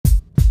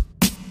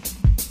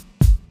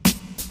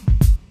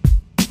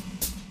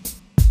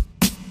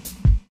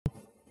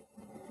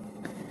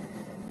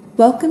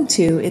Welcome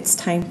to It's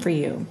Time for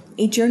You,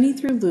 a journey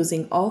through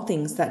losing all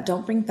things that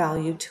don't bring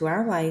value to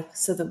our life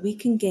so that we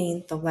can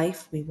gain the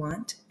life we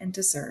want and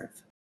deserve.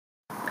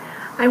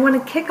 I want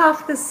to kick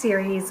off this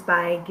series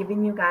by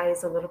giving you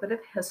guys a little bit of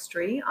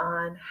history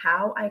on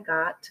how I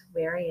got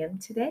where I am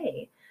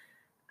today.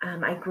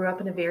 I grew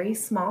up in a very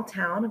small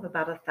town of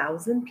about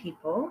 1,000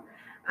 people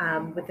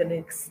with an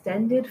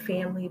extended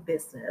family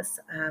business.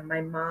 My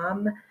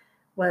mom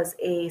was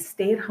a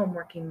stay-at-home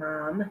working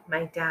mom.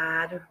 My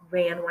dad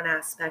ran one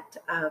aspect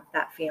of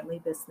that family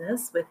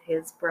business with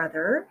his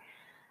brother.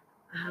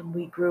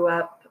 We grew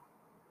up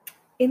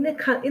in the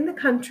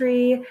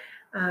country,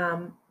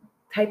 um,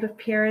 type of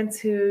parents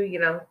who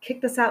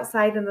kicked us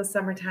outside in the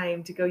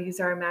summertime to go use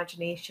our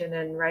imagination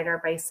and ride our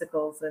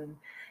bicycles and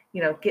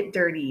get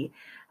dirty,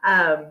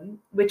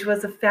 which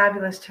was a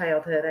fabulous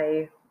childhood.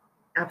 I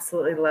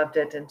absolutely loved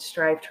it and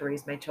strive to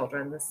raise my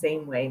children the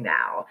same way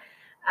now.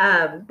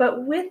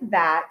 But with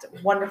that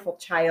wonderful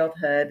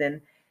childhood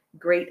and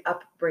great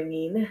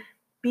upbringing,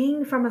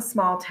 being from a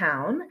small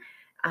town,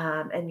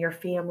 and your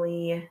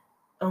family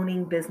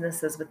owning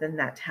businesses within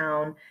that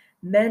town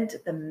meant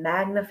the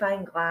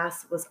magnifying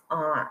glass was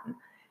on.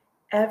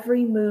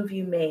 Every move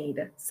you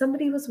made,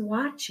 somebody was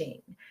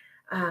watching,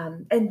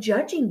 and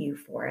judging you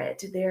for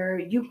it. There,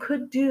 you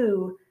could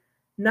do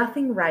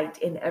nothing right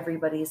in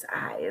everybody's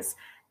eyes.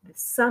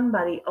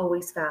 Somebody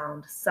always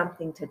found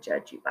something to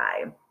judge you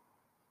by.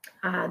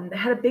 It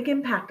had a big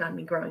impact on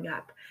me growing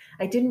up.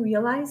 I didn't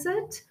realize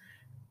it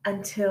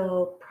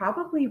until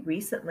probably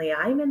recently.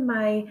 I'm in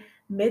my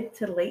mid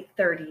to late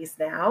 30s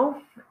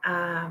now,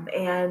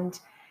 and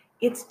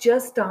it's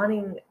just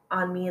dawning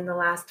on me in the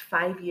last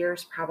 5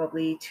 years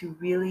probably to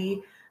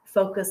really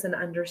focus and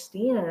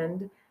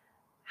understand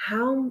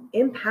how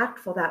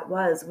impactful that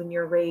was when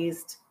you're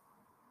raised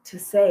to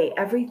say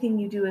everything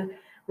you do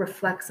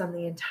reflects on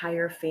the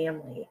entire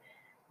family.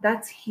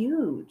 That's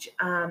huge.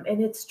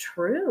 And it's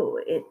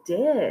true. It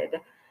did.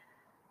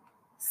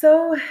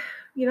 So,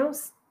 you know,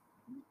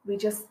 we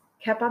just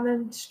kept on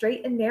the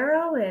straight and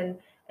narrow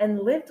and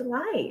lived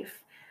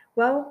life.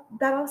 Well,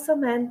 that also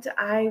meant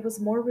I was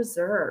more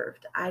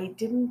reserved. I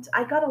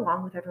got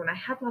along with everyone. I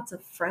had lots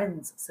of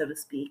friends, so to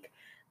speak,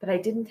 but I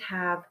didn't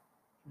have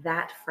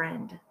that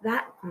friend,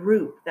 that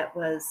group that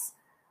was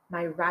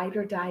my ride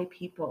or die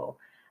people.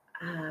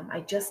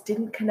 I just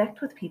didn't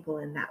connect with people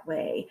in that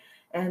way.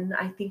 And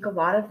I think a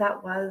lot of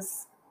that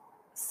was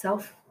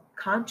self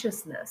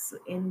consciousness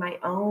in my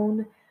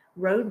own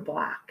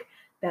roadblock,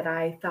 that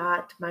I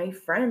thought my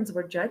friends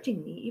were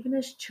judging me, even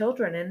as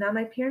children. And now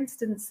my parents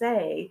didn't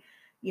say,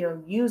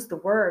 use the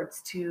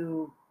words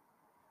to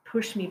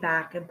push me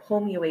back and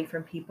pull me away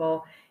from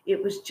people.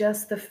 It was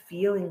just the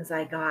feelings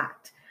I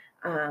got,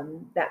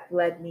 that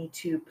led me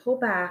to pull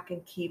back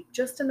and keep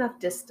just enough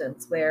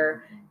distance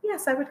where,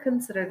 yes, I would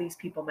consider these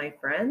people my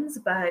friends,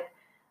 but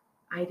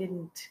I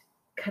didn't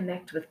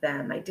connect with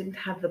them. I didn't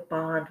have the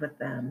bond with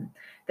them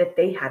that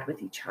they had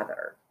with each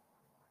other.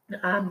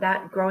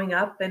 That growing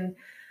up and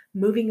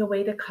moving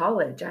away to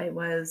college, I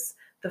was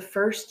the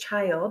first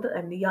child.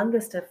 I'm the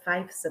youngest of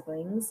five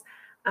siblings,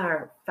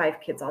 or five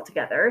kids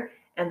altogether,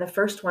 and the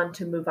first one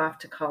to move off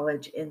to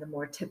college in the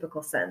more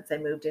typical sense. I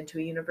moved into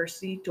a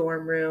university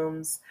dorm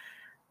rooms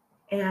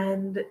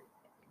and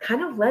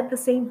kind of led the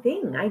same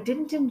thing. I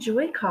didn't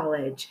enjoy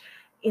college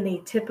in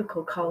a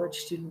typical college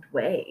student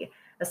way,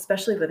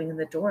 especially living in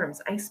the dorms.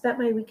 I spent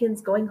my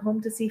weekends going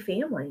home to see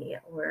family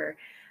or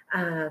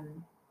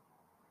um,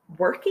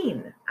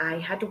 working. I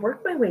had to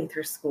work my way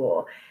through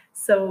school.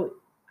 So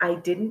I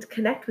didn't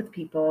connect with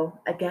people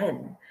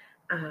again.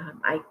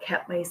 I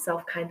kept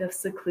myself kind of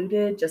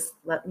secluded, just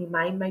let me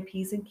mind my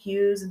P's and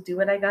Q's and do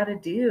what I got to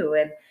do.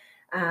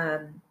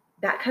 And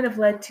that kind of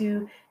led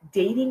to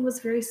dating was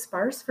very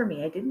sparse for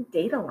me. I didn't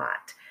date a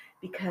lot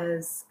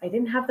because I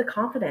didn't have the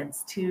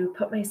confidence to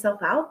put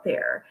myself out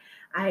there.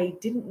 I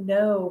didn't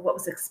know what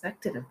was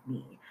expected of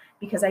me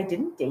because I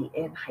didn't date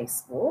in high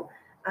school.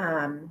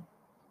 Um,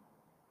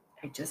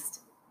 I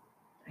just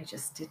I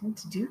just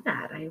didn't do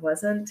that. I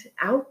wasn't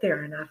out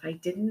there enough. I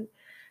didn't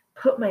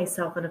put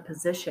myself in a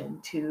position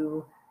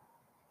to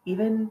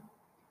even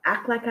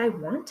act like I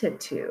wanted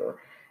to.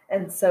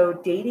 And so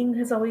dating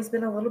has always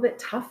been a little bit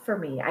tough for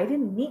me. I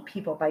didn't meet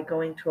people by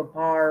going to a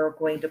bar or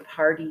going to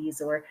parties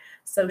or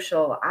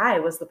social. I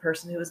was the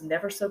person who was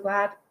never so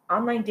glad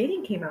online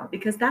dating came out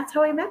because that's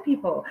how I met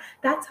people.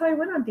 That's how I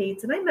went on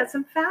dates. And I met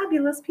some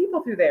fabulous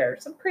people through there,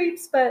 some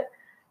creeps, but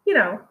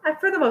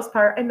for the most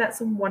part, I met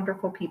some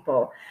wonderful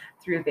people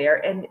through there.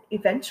 And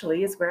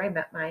eventually is where I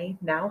met my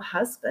now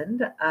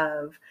husband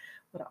of,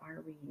 what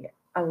are we,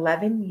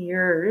 11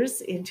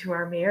 years into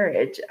our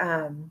marriage.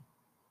 And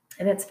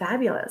it's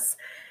fabulous.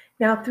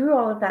 Now, through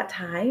all of that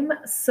time,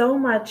 so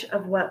much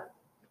of what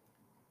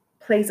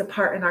plays a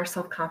part in our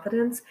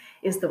self-confidence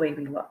is the way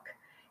we look.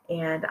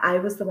 And I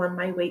was the one,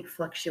 my weight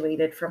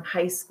fluctuated from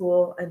high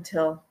school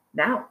until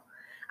now.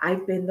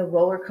 I've been the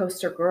roller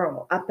coaster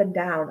girl, up and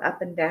down,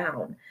 up and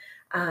down.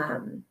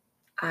 Um,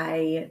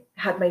 I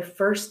had my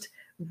first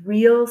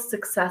real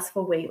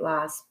successful weight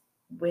loss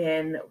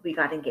when we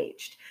got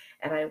engaged.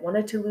 and I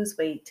wanted to lose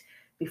weight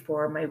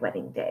before my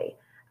wedding day.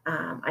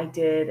 I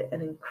did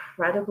an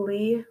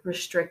incredibly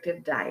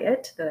restrictive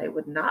diet that I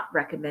would not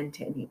recommend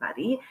to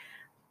anybody.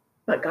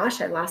 But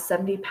gosh, I lost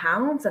 70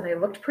 pounds and I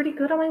looked pretty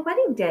good on my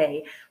wedding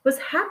day, was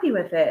happy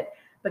with it.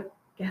 But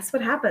guess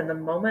what happened? The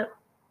moment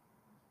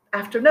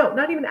after, no,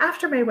 not even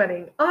after my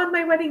wedding, on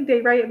my wedding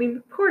day, right? I mean,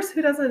 of course,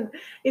 who doesn't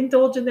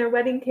indulge in their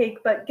wedding cake?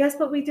 But guess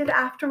what we did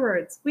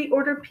afterwards? We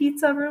ordered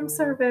pizza room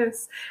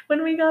service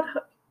when we got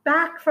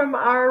back from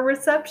our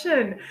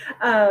reception.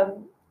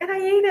 And I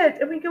ate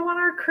it, and we go on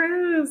our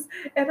cruise,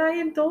 and I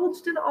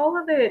indulged in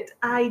all of it.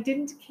 I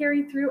didn't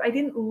carry through, I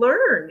didn't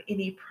learn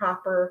any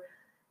proper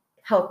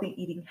healthy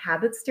eating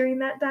habits during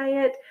that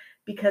diet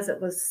because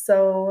it was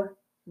so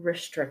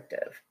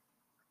restrictive.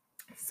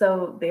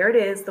 So there it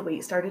is. The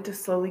weight started to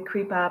slowly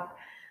creep up.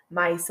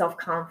 My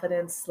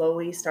self-confidence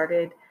slowly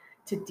started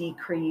to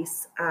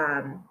decrease.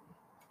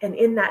 And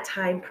in that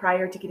time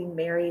prior to getting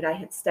married, I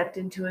had stepped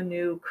into a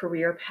new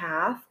career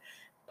path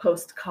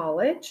post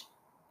college,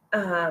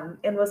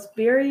 and was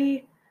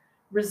very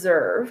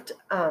reserved.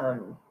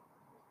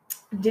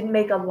 Didn't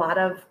make a lot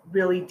of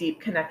really deep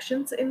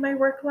connections in my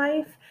work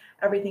life.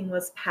 Everything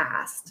was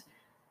past.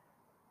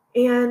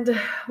 And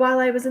while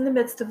I was in the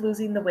midst of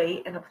losing the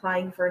weight and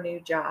applying for a new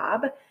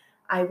job,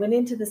 I went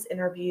into this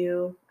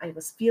interview. I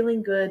was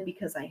feeling good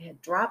because I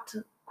had dropped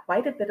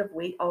quite a bit of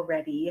weight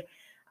already.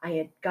 I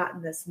had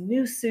gotten this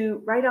new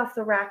suit right off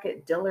the rack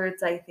at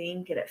Dillard's, I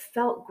think, and it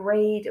felt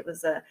great. It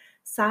was a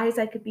size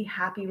I could be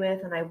happy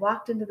with. And I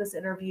walked into this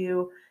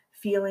interview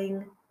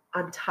feeling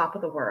on top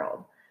of the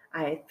world.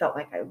 I felt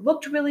like I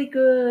looked really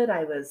good.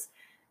 I was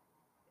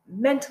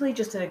mentally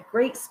just in a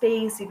great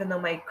space, even though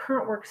my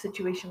current work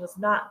situation was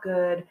not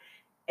good.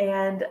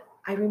 And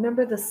I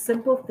remember the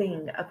simple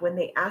thing of when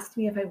they asked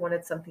me if I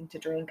wanted something to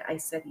drink, I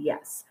said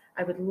yes.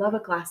 I would love a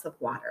glass of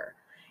water.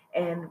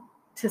 And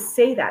to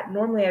say that,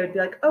 normally I would be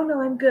like, oh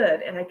no, I'm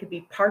good. And I could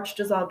be parched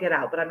as all get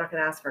out, but I'm not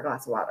going to ask for a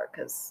glass of water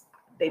because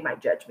they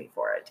might judge me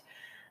for it.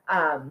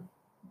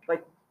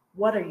 Like,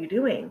 what are you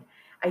doing?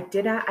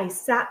 I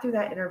sat through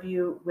that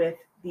interview with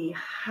the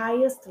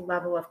highest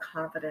level of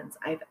confidence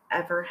I've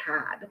ever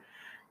had.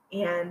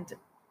 And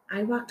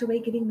I walked away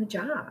getting the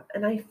job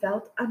and I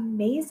felt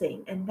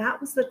amazing. And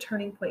that was the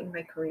turning point in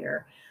my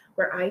career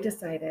where I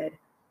decided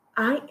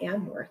I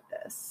am worth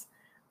this.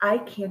 I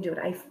can do it.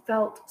 I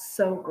felt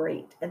so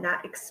great. And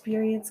that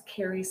experience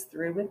carries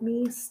through with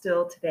me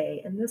still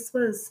today. And this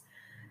was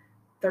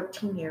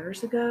 13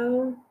 years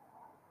ago.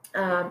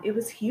 It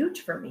was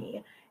huge for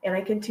me. And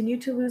I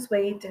continued to lose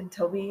weight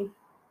until we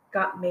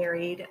got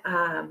married.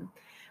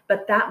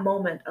 But that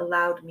moment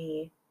allowed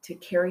me to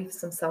carry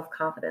some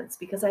self-confidence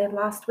because I had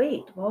lost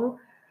weight. Well,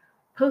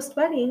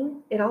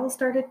 post-wedding, it all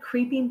started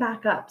creeping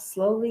back up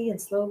slowly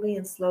and slowly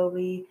and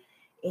slowly.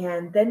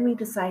 And then we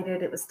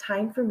decided it was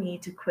time for me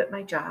to quit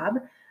my job.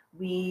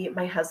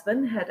 My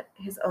husband had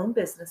his own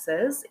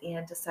businesses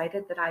and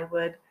decided that I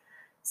would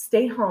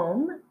stay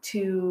home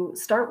to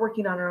start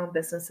working on our own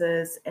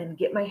businesses and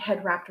get my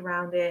head wrapped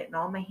around it and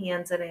all my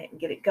hands in it and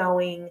get it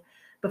going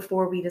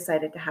before we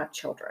decided to have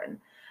children.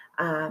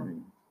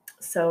 Um,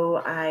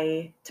 so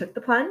I took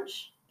the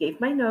plunge, gave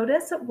my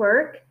notice at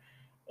work,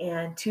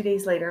 and 2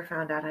 days later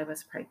found out I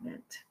was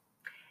pregnant.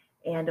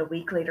 And a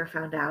week later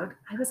found out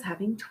I was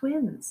having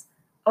twins.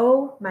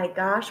 Oh my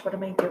gosh, what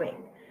am I doing?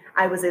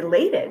 I was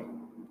elated.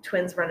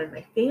 Twins run in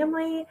my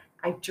family.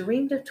 I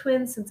dreamed of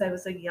twins since I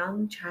was a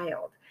young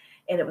child,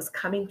 and it was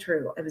coming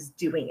true. I was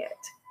doing it.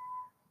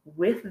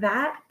 With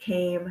that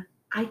came,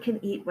 I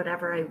can eat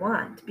whatever I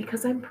want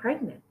because I'm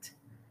pregnant.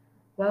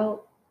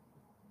 Well,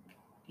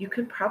 you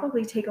can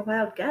probably take a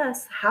wild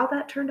guess how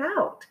that turned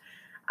out.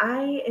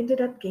 I ended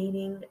up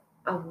gaining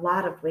a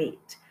lot of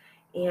weight,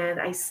 and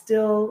I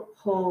still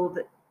hold,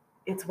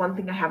 it's one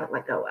thing I haven't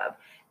let go of,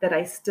 that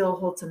I still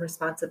hold some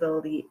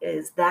responsibility.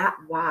 Is that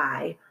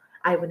why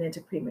I went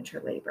into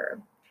premature labor?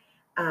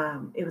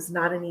 It was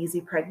not an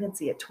easy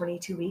pregnancy. At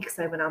 22 weeks,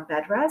 I went on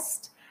bed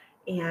rest,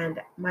 and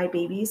my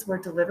babies were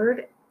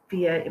delivered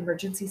via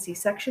emergency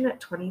C-section at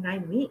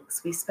 29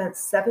 weeks. We spent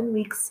 7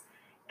 weeks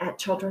at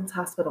Children's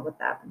Hospital with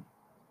them.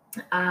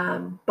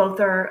 Both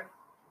are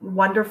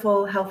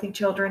wonderful, healthy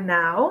children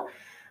now,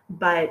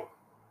 but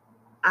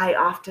I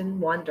often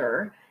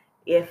wonder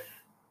if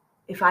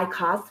I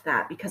caused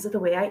that because of the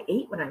way I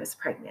ate when I was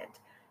pregnant.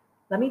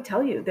 Let me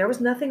tell you, there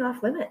was nothing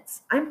off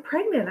limits. I'm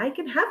pregnant. I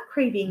can have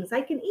cravings.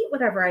 I can eat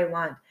whatever I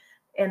want.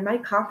 And my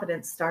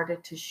confidence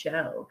started to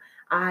show.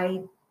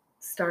 I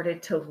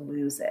started to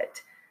lose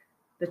it.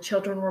 The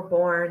children were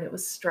born. It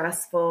was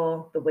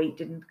stressful. The weight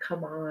didn't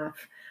come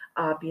off,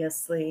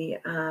 obviously.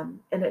 And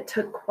it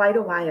took quite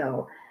a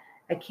while.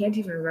 I can't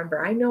even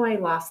remember. I know I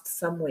lost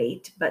some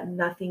weight, but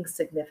nothing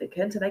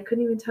significant. And I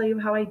couldn't even tell you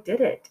how I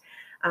did it.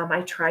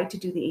 I tried to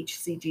do the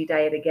HCG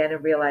diet again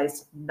and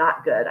realized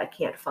not good. I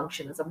can't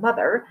function as a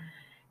mother,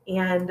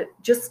 and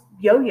just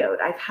yo-yoed.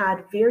 I've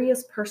had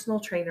various personal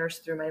trainers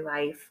through my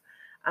life,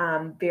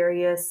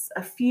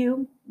 a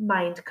few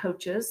mind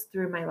coaches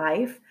through my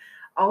life.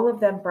 All of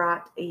them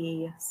brought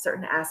a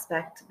certain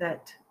aspect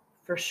that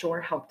for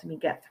sure helped me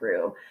get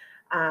through.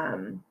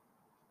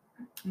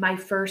 My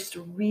first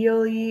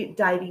really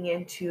diving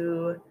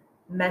into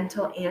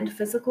mental and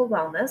physical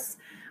wellness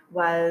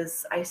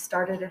was I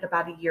started it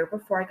about a year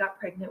before I got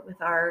pregnant with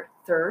our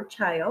third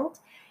child,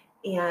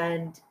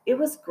 and it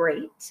was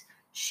great.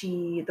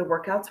 The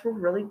workouts were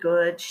really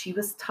good. She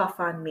was tough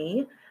on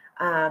me.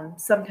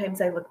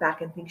 Sometimes I look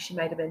back and think she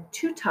might have been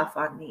too tough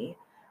on me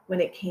when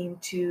it came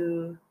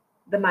to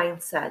the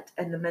mindset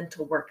and the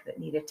mental work that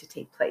needed to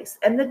take place,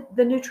 and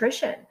the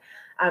nutrition.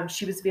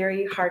 She was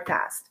very hard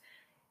fast.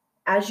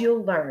 As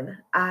you'll learn,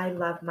 I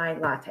love my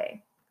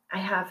latte.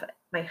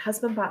 My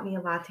husband bought me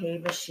a latte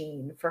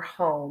machine for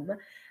home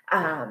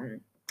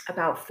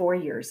about 4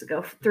 years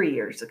ago, 3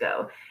 years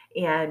ago,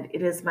 and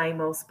it is my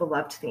most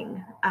beloved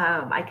thing.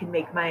 I can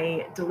make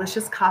my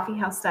delicious coffee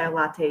house style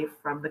latte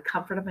from the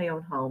comfort of my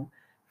own home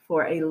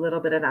for a little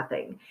bit of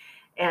nothing.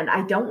 And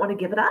I don't want to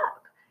give it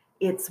up.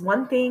 It's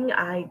one thing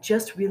I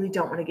just really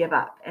don't want to give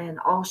up. And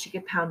all she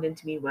could pound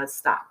into me was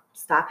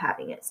stop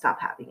having it,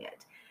 stop having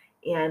it.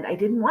 And I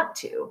didn't want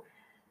to.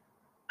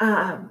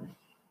 Um,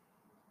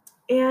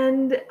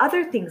 and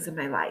other things in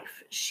my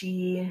life.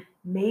 She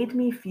made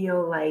me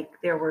feel like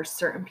there were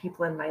certain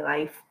people in my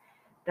life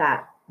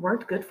that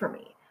weren't good for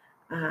me.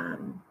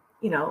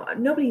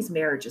 Nobody's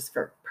marriage is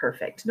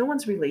perfect. No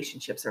one's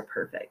relationships are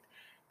perfect.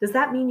 Does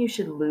that mean you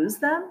should lose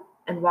them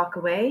and walk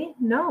away?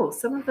 No,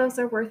 some of those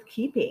are worth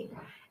keeping.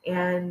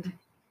 And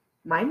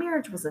my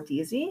marriage wasn't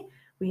easy.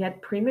 We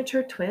had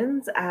premature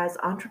twins as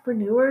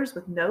entrepreneurs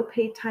with no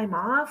paid time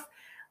off.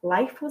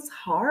 Life was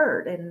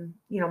hard. And,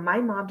 my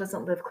mom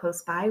doesn't live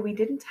close by. We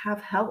didn't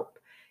have help.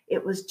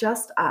 It was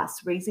just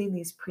us raising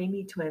these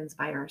preemie twins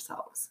by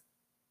ourselves.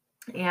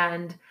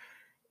 And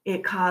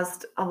it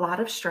caused a lot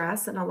of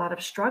stress and a lot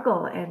of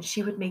struggle. And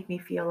she would make me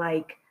feel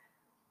like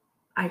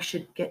I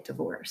should get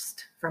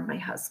divorced from my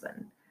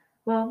husband.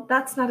 Well,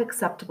 that's not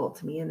acceptable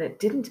to me. And it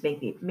didn't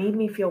it made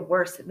me feel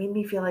worse. It made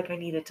me feel like I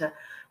needed to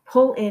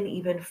pull in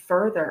even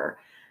further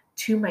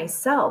to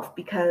myself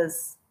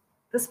because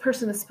this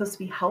person is supposed to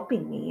be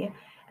helping me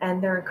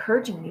and they're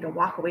encouraging me to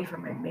walk away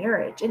from my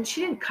marriage. And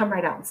she didn't come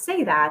right out and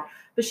say that,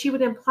 but she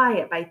would imply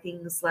it by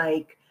things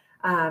like,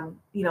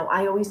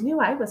 I always knew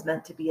I was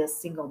meant to be a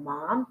single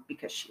mom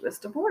because she was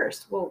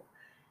divorced. Well,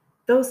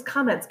 those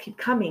comments keep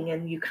coming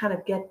and you kind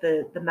of get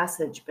the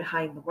message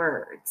behind the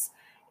words.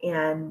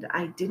 And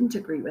I didn't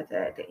agree with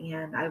it.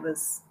 And I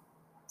was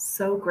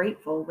so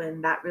grateful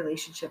when that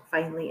relationship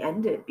finally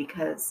ended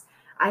because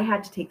I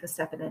had to take the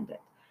step and end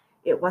it.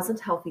 It wasn't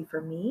healthy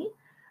for me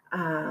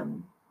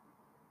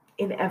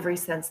in every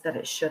sense that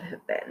it should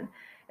have been.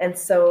 And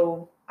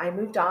so I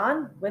moved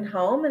on, went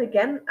home. And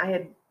again, I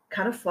had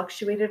kind of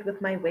fluctuated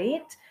with my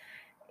weight.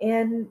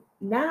 And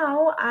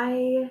now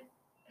I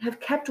have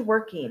kept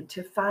working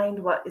to find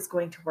what is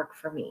going to work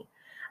for me.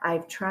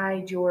 I've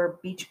tried your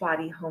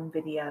Beachbody home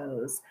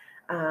videos,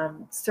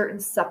 certain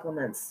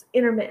supplements,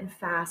 intermittent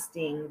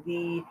fasting,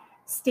 the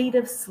State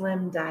of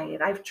Slim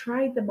diet. I've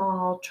tried them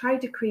all, tried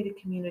to create a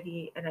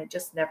community, and I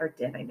just never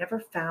did. I never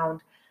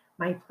found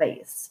my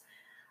place.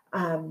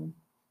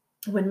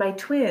 When my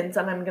twins,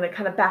 and I'm going to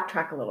kind of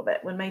backtrack a little bit,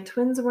 when my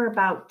twins were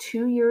about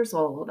 2 years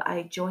old,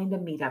 I joined a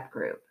meetup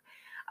group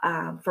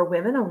for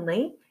women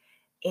only.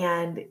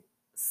 And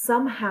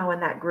somehow in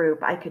that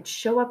group, I could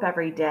show up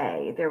every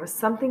day. There was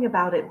something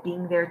about it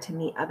being there to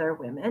meet other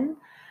women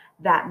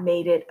that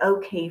made it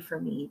okay for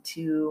me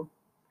to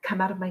come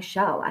out of my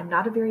shell. I'm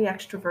not a very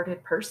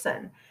extroverted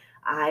person.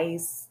 I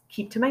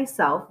keep to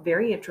myself,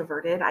 very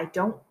introverted. I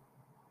don't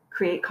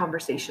create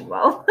conversation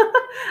well.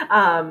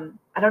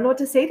 I don't know what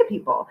to say to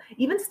people.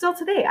 Even still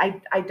today,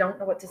 I don't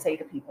know what to say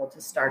to people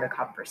to start a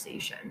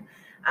conversation.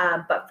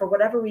 But for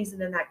whatever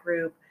reason in that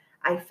group,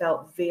 I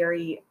felt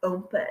very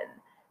open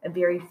and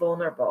very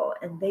vulnerable.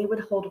 And they would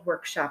hold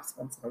workshops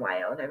once in a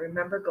while. And I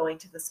remember going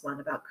to this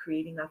one about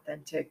creating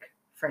authentic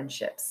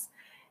friendships.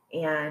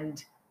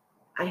 And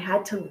I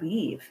had to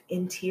leave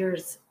in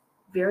tears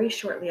very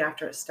shortly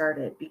after it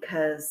started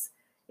because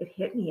it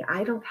hit me.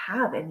 I don't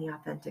have any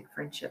authentic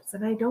friendships,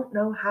 and I don't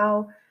know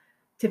how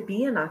to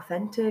be an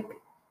authentic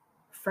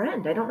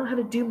friend. I don't know how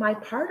to do my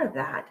part of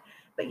that,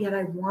 but yet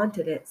I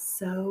wanted it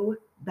so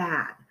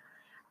bad.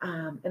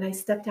 And I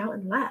stepped out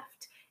and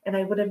left, and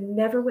I would have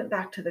never went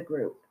back to the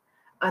group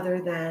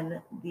other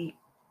than the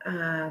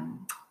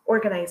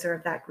organizer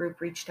of that group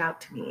reached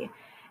out to me.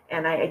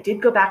 And I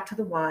did go back to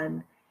the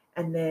one,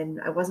 and then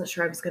I wasn't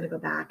sure I was going to go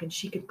back, and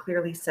she could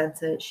clearly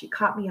sense it. She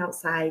caught me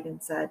outside and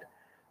said,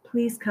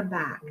 "Please come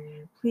back.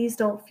 Please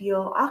don't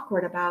feel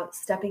awkward about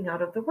stepping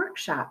out of the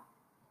workshop.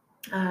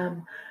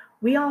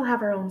 We all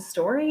have our own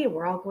story.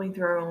 We're all going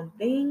through our own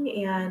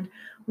thing. And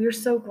we're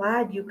so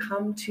glad you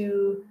come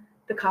to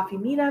the coffee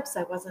meetups.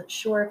 I wasn't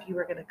sure if you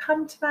were going to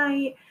come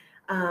tonight.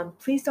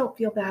 Please don't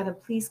feel bad and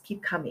please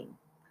keep coming."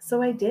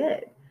 So I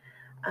did.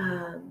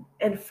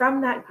 And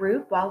from that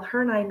group, while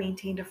her and I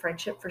maintained a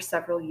friendship for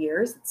several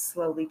years, it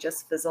slowly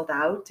just fizzled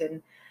out.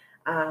 And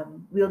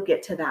we'll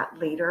get to that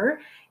later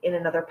in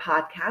another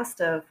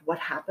podcast of what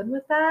happened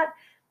with that.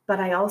 But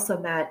I also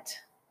met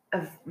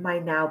of my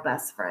now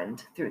best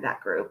friend through that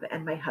group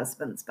and my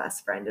husband's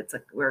best friend.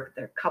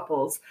 They're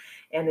couples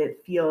and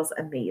it feels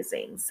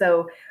amazing.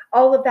 So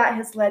all of that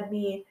has led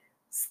me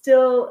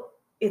still,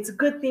 it's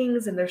good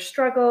things and there's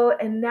struggle.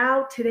 And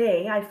now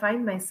today I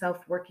find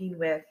myself working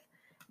with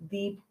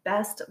the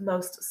best,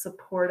 most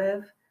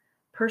supportive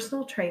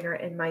personal trainer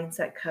and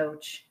mindset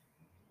coach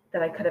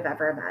that I could have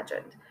ever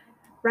imagined.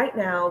 Right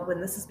now,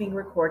 when this is being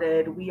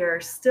recorded, we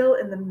are still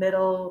in the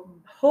middle,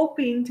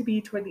 hoping to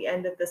be toward the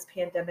end of this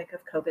pandemic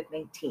of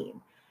COVID-19.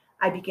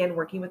 I began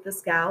working with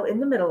this gal in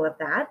the middle of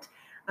that.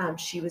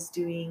 She was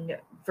doing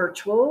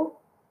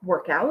virtual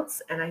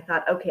workouts, and I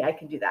thought, okay, I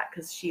can do that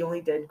because she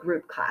only did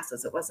group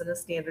classes. It wasn't a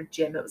standard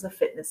gym, it was a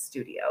fitness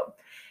studio.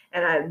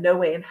 And I no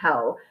way in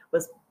hell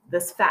was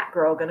this fat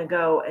girl going to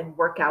go and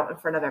work out in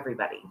front of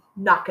everybody.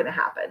 Not going to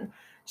happen.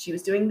 She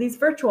was doing these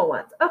virtual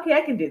ones. Okay,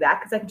 I can do that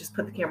because I can just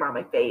put the camera on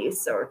my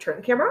face or turn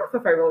the camera off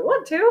if I really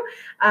want to.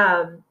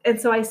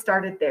 And so I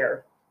started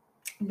there.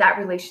 That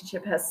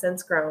relationship has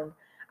since grown.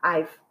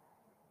 I've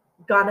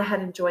gone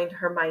ahead and joined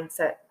her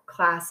mindset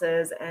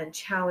classes and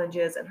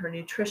challenges and her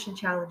nutrition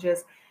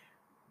challenges.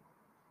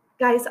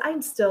 Guys,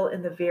 I'm still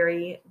in the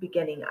very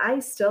beginning. I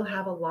still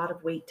have a lot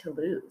of weight to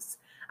lose.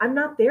 I'm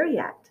not there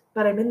yet,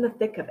 but I'm in the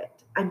thick of it.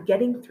 I'm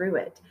getting through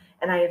it.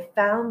 And I have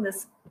found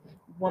this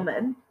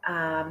woman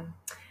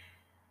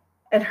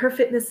at her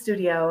fitness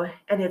studio,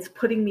 and it's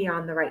putting me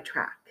on the right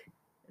track.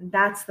 And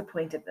that's the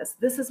point of this.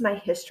 This is my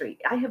history.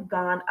 I have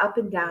gone up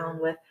and down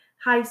with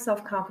high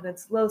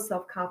self-confidence, low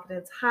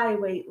self-confidence, high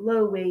weight,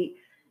 low weight.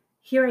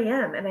 Here I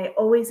am, and I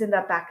always end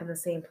up back in the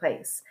same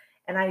place.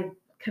 And I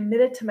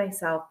committed to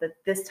myself that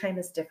this time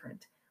is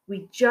different.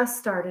 We just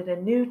started a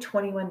new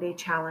 21-day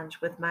challenge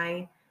with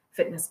my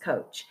fitness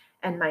coach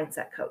and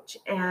mindset coach.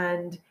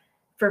 And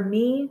for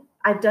me,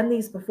 I've done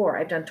these before.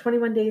 I've done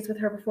 21 days with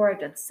her before. I've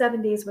done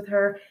 7 days with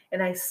her.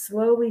 And I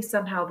slowly,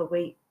 somehow the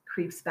weight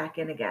creeps back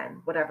in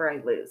again, whatever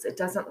I lose. It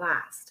doesn't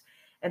last.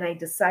 And I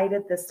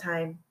decided this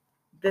time,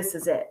 this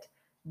is it.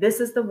 This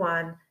is the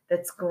one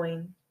that's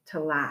going to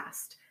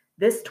last.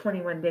 This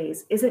 21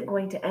 days isn't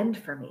going to end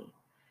for me.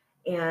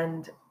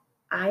 And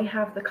I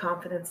have the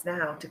confidence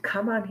now to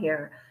come on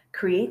here,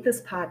 create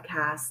this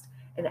podcast,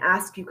 and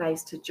ask you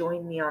guys to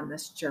join me on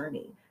this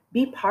journey.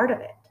 Be part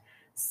of it.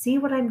 See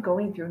what I'm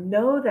going through.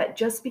 Know that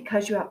just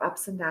because you have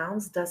ups and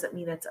downs doesn't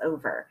mean it's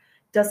over.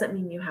 Doesn't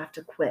mean you have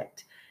to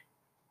quit.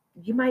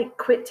 You might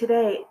quit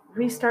today,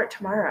 restart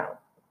tomorrow.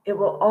 It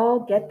will all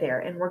get there,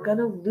 and we're going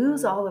to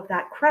lose all of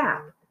that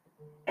crap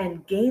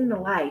and gain the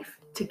life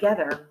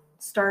together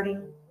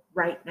starting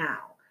right now.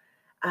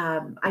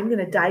 I'm going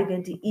to dive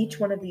into each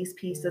one of these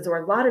pieces or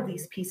a lot of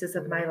these pieces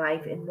of my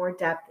life in more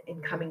depth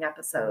in coming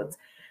episodes.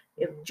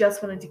 I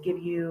just wanted to give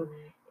you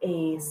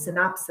a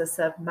synopsis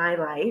of my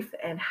life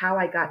and how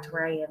I got to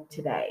where I am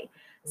today.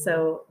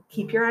 So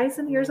keep your eyes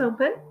and ears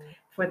open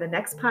for the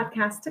next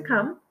podcast to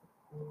come.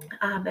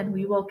 And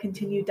we will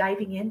continue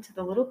diving into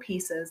the little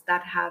pieces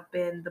that have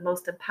been the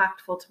most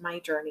impactful to my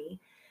journey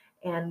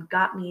and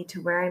got me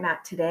to where I'm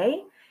at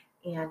today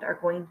and are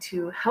going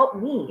to help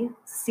me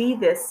see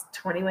this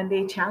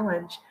 21-day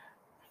challenge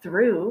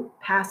through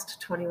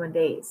past 21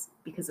 days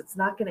because it's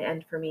not going to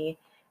end for me.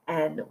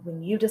 And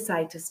when you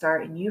decide to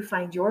start and you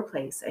find your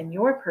place and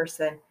your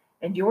person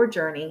and your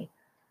journey,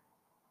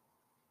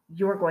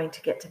 you're going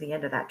to get to the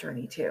end of that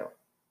journey too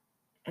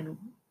and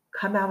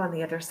come out on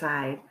the other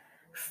side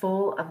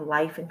full of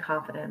life and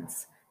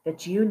confidence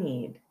that you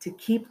need to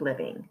keep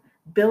living,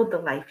 build the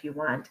life you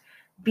want,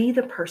 be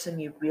the person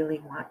you really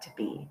want to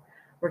be.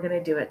 We're going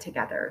to do it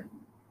together.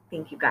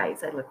 Thank you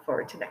guys. I look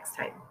forward to next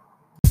time.